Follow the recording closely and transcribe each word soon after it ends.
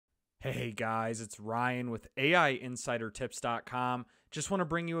Hey guys, it's Ryan with AIinsidertips.com. Just want to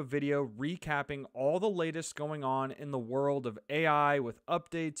bring you a video recapping all the latest going on in the world of AI with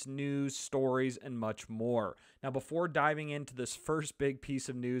updates, news, stories, and much more. Now, before diving into this first big piece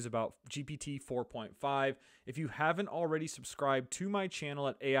of news about GPT 4.5, if you haven't already subscribed to my channel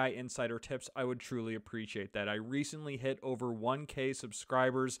at AI Insider Tips, I would truly appreciate that. I recently hit over 1K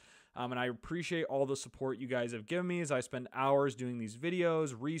subscribers. And I appreciate all the support you guys have given me as I spend hours doing these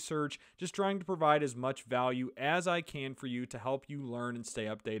videos, research, just trying to provide as much value as I can for you to help you learn and stay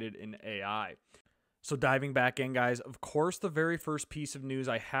updated in AI. So diving back in, guys, of course, the very first piece of news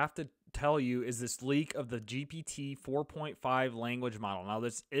I have to tell you is this leak of the GPT 4.5 language model. Now,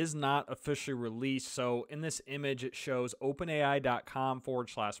 this is not officially released. So in this image, it shows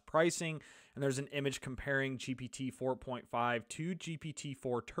openai.com/pricing, and there's an image comparing GPT 4.5 to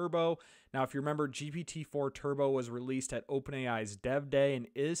GPT-4 Turbo. Now, if you remember, GPT-4 Turbo was released at OpenAI's Dev Day and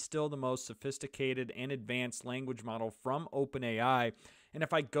is still the most sophisticated and advanced language model from OpenAI. And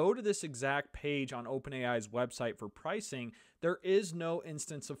if I go to this exact page on OpenAI's website for pricing, there is no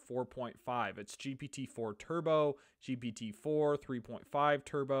instance of 4.5. It's GPT-4 Turbo, GPT-4, 3.5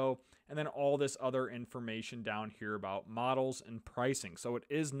 Turbo, and then all this other information down here about models and pricing. So it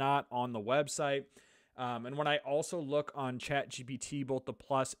is not on the website. And when I also look on ChatGPT, both the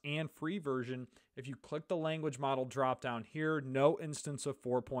plus and free version, if you click the language model drop down here, no instance of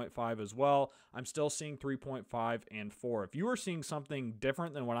 4.5 as well. I'm still seeing 3.5 and 4. If you are seeing something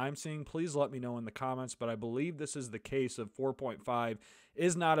different than what I'm seeing, please let me know in the comments. But I believe this is the case of 4.5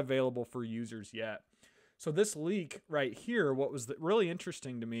 is not available for users yet. So this leak right here, what was really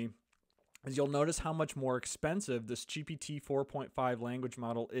interesting to me is you'll notice how much more expensive this GPT 4.5 language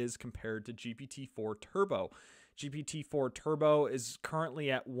model is compared to GPT-4 Turbo. GPT-4 Turbo is currently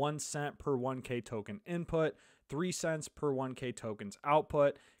at 1 cent per 1K token input, 3 cents per 1K tokens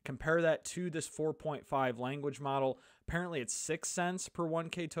output. Compare that to this 4.5 language model. Apparently it's 6 cents per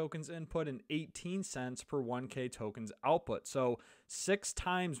 1K tokens input and 18 cents per 1K tokens output. So 6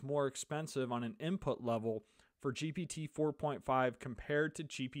 times more expensive on an input level for GPT 4.5 compared to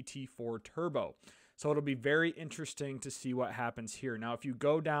GPT-4 Turbo. So it'll be very interesting to see what happens here. Now, if you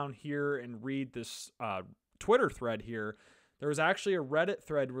go down here and read this Twitter thread here, there was actually a Reddit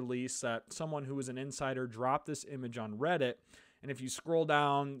thread release that someone who was an insider dropped this image on Reddit. And if you scroll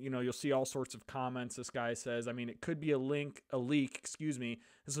down, you'll see all sorts of comments. This guy says, it could be a leak,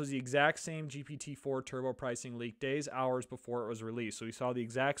 This was the exact same GPT-4 Turbo pricing leak days, hours before it was released. So we saw the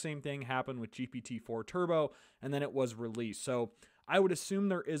exact same thing happen with GPT-4 Turbo, and then it was released. So I would assume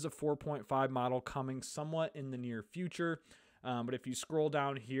there is a 4.5 model coming somewhat in the near future. But if you scroll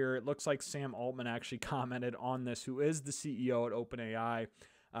down here, it looks like Sam Altman actually commented on this, who is the CEO at OpenAI.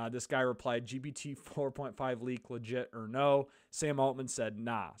 This guy replied, GPT 4.5 leak legit or no? Sam Altman said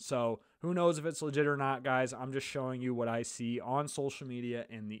nah. So who knows if it's legit or not, guys? I'm just showing you what I see on social media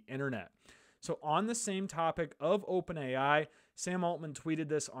and the internet. So on the same topic of OpenAI, Sam Altman tweeted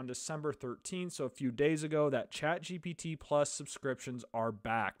this on December 13th, so a few days ago, that ChatGPT Plus subscriptions are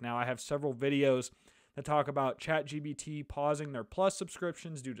back. Now, I have several videos that talk about ChatGPT pausing their Plus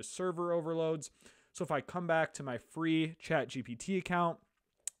subscriptions due to server overloads. So if I come back to my free ChatGPT account,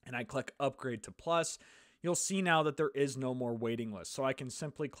 and I click upgrade to plus, you'll see now that there is no more waiting list. So I can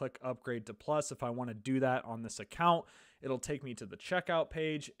simply click upgrade to plus. If I want to do that on this account, it'll take me to the checkout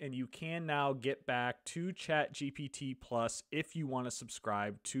page, and you can now get back to ChatGPT Plus if you want to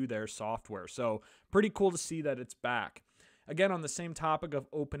subscribe to their software. So pretty cool to see that it's back. Again, on the same topic of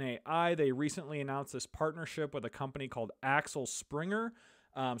OpenAI, they recently announced this partnership with a company called Axel Springer.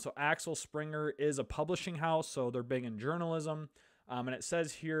 So Axel Springer is a publishing house, so they're big in journalism. And it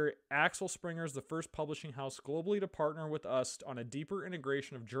says here, Axel Springer is the first publishing house globally to partner with us on a deeper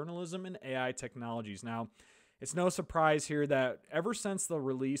integration of journalism and AI technologies. Now, it's no surprise here that ever since the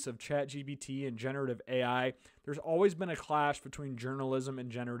release of ChatGPT and generative AI, there's always been a clash between journalism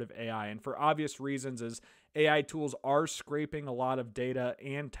and generative AI. And for obvious reasons, as AI tools are scraping a lot of data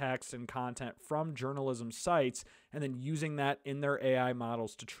and text and content from journalism sites and then using that in their AI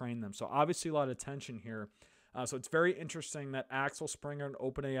models to train them. So obviously a lot of tension here. So it's very interesting that Axel Springer and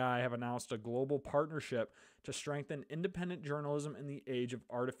OpenAI have announced a global partnership to strengthen independent journalism in the age of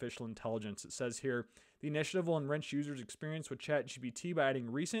artificial intelligence. It says here, the initiative will enrich users' experience with ChatGPT by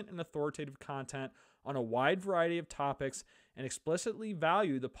adding recent and authoritative content on a wide variety of topics and explicitly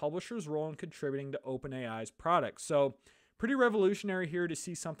value the publisher's role in contributing to OpenAI's products. So pretty revolutionary here to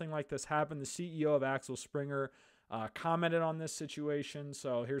see something like this happen. The CEO of Axel Springer commented on this situation.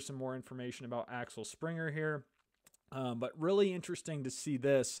 So here's some more information about Axel Springer here. But really interesting to see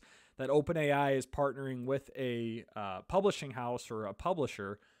this, that OpenAI is partnering with a publishing house or a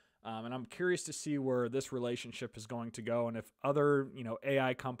publisher And I'm curious to see where this relationship is going to go, and if other,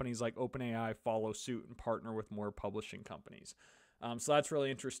 AI companies like OpenAI follow suit and partner with more publishing companies. So that's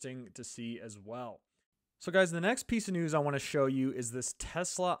really interesting to see as well. So guys, the next piece of news I want to show you is this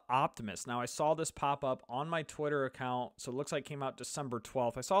Tesla Optimus. Now I saw this pop up on my Twitter account, so it looks like it came out December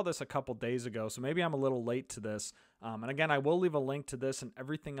 12th. I saw this a couple days ago, so maybe I'm a little late to this. And again, I will leave a link to this and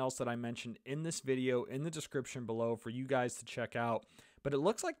everything else that I mentioned in this video in the description below for you guys to check out. But it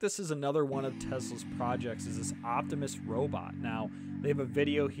looks like this is another one of Tesla's projects, is this Optimus robot. Now, they have a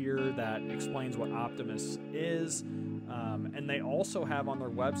video here that explains what Optimus is. And they also have on their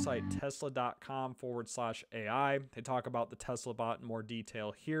website, tesla.com/AI. They talk about the Tesla bot in more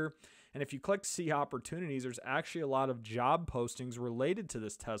detail here. And if you click see opportunities, there's actually a lot of job postings related to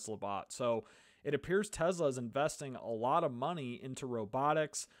this Tesla bot. So it appears Tesla is investing a lot of money into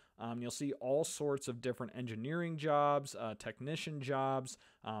robotics. You'll see all sorts of different engineering jobs, technician jobs,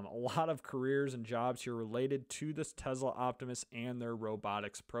 a lot of careers and jobs here related to this Tesla Optimus and their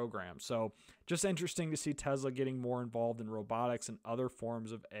robotics program. So just interesting to see Tesla getting more involved in robotics and other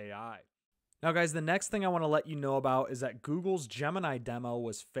forms of AI. Now, guys, the next thing I want to let you know about is that Google's Gemini demo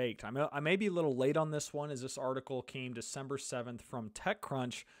was faked. I may be a little late on this one, as this article came December 7th from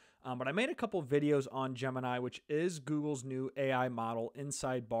TechCrunch. But I made a couple videos on Gemini, which is Google's new AI model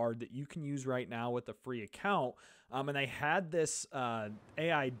inside Bard that you can use right now with a free account. And they had this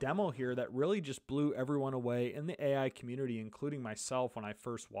AI demo here that really just blew everyone away in the AI community, including myself when I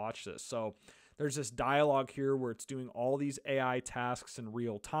first watched this. So there's this dialogue here where it's doing all these AI tasks in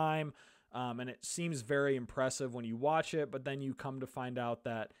real time. And it seems very impressive when you watch it, but then you come to find out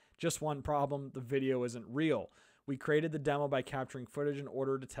that just one problem, the video isn't real. We created the demo by capturing footage in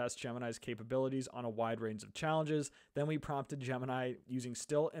order to test Gemini's capabilities on a wide range of challenges. Then we prompted Gemini using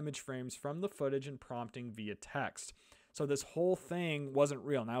still image frames from the footage and prompting via text. So this whole thing wasn't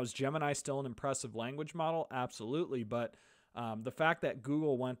real. Now, is Gemini still an impressive language model? Absolutely. But the fact that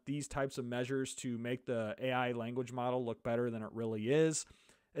Google went these types of measures to make the AI language model look better than it really is,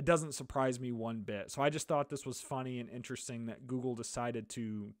 it doesn't surprise me one bit. So I just thought this was funny and interesting that Google decided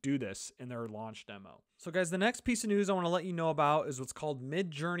to do this in their launch demo. So guys, the next piece of news I want to let you know about is what's called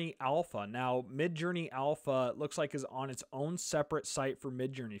Midjourney Alpha. Now, Midjourney Alpha looks like is on its own separate site for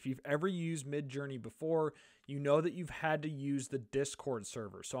Midjourney. If you've ever used Midjourney before, you know that you've had to use the Discord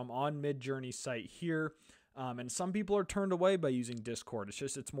server. So I'm on Midjourney's site here. And some people are turned away by using Discord.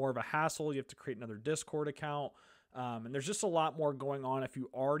 It's more of a hassle. You have to create another Discord account. And there's just a lot more going on. If you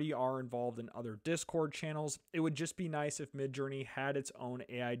already are involved in other Discord channels, it would just be nice if Midjourney had its own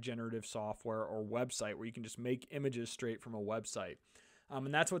AI generative software or website where you can just make images straight from a website.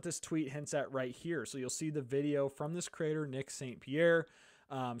 And that's what this tweet hints at right here. So you'll see the video from this creator, Nick St. Pierre.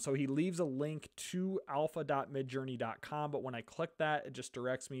 So he leaves a link to alpha.midjourney.com, but when I click that, it just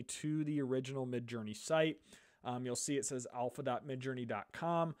directs me to the original Midjourney site. You'll see it says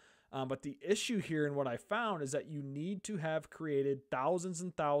alpha.midjourney.com. But the issue here and what I found is that you need to have created thousands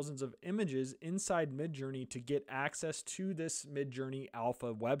and thousands of images inside Midjourney to get access to this Midjourney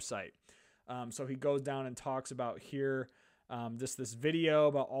Alpha website. So he goes down and talks about here this video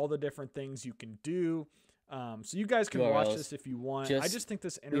about all the different things you can do. So you guys can watch this if you want. I just think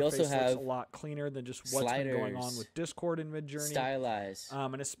this interface looks a lot cleaner than just what's been going on with Discord and Midjourney. Stylize.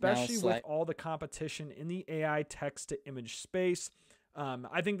 And especially with all the competition in the AI text-to-image space.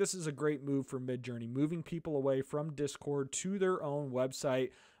 I think this is a great move for Midjourney, moving people away from Discord to their own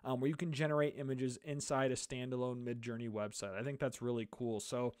website where you can generate images inside a standalone Midjourney website. I think that's really cool.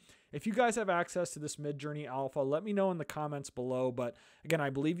 So if you guys have access to this Midjourney Alpha, let me know in the comments below. But again, I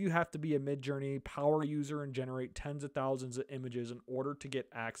believe you have to be a Midjourney power user and generate tens of thousands of images in order to get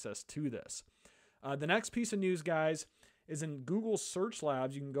access to this. The next piece of news, guys, is in Google Search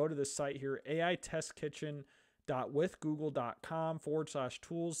Labs. You can go to this site here, AI Test Kitchen.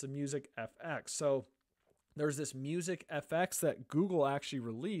 .withgoogle.com/tools the Music FX. So there's this Music FX that Google actually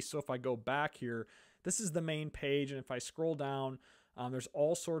released. So if I go back here, this is the main page. And if I scroll down, there's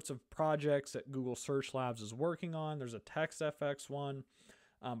all sorts of projects that Google Search Labs is working on. There's a Text FX one.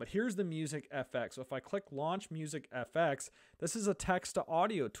 But here's the Music FX. So if I click Launch Music FX, this is a text to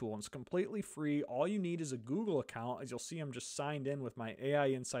audio tool. And it's completely free. All you need is a Google account. As you'll see, I'm just signed in with my AI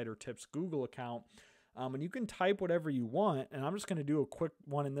Insider Tips Google account. And you can type whatever you want. And I'm just going to do a quick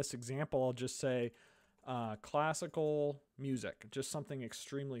one in this example. I'll just say classical music, just something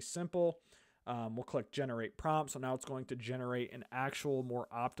extremely simple. We'll click Generate Prompt. So now it's going to generate an actual, more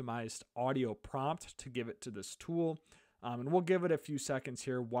optimized audio prompt to give it to this tool. And we'll give it a few seconds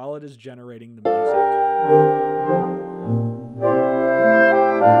here while it is generating the music.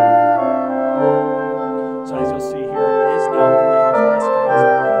 So as you'll see here, it is now playing classical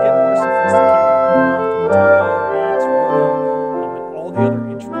music. You can get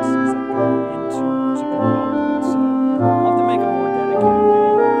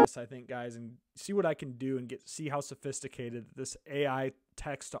can do and see how sophisticated this AI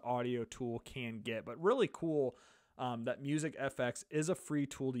text to audio tool can get. But really cool that Music FX is a free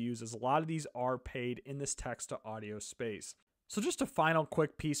tool to use, as a lot of these are paid in this text to audio space. So just a final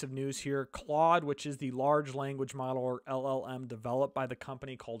quick piece of news here. Claude, which is the large language model or LLM developed by the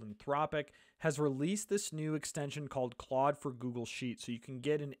company called Anthropic, has released this new extension called Claude for Google Sheets. So you can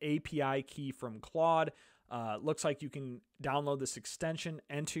get an API key from Claude. Looks like you can download this extension,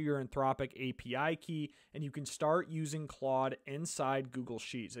 enter your Anthropic API key, and you can start using Claude inside Google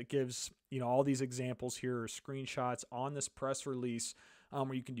Sheets. It gives, all these examples here are screenshots on this press release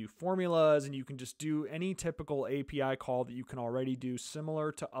where you can do formulas and you can just do any typical API call that you can already do,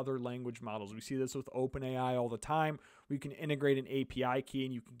 similar to other language models. We see this with OpenAI all the time, where you can integrate an API key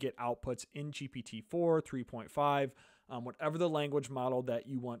and you can get outputs in GPT-4, 3.5, whatever the language model that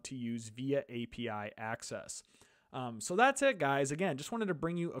you want to use via API access. So that's it, guys. Again, just wanted to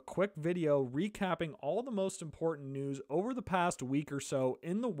bring you a quick video recapping all the most important news over the past week or so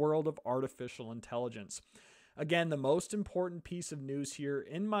in the world of artificial intelligence. Again, the most important piece of news here,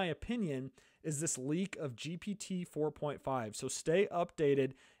 in my opinion, is this leak of GPT 4.5. So stay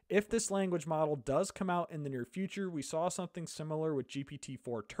updated. If this language model does come out in the near future, we saw something similar with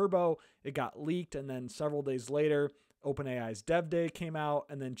GPT-4 Turbo. It got leaked, and then several days later, OpenAI's Dev Day came out,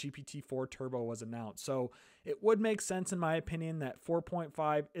 and then GPT-4 Turbo was announced. So it would make sense, in my opinion, that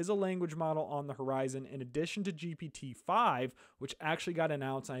 4.5 is a language model on the horizon, in addition to GPT-5, which actually got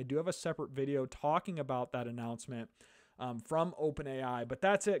announced. And I do have a separate video talking about that announcement from OpenAI. But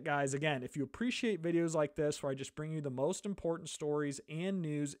that's it, guys. Again, if you appreciate videos like this, where I just bring you the most important stories and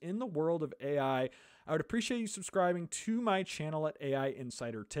news in the world of AI, I would appreciate you subscribing to my channel at AI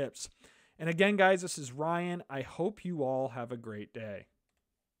Insider Tips. And again, guys, this is Ryan. I hope you all have a great day.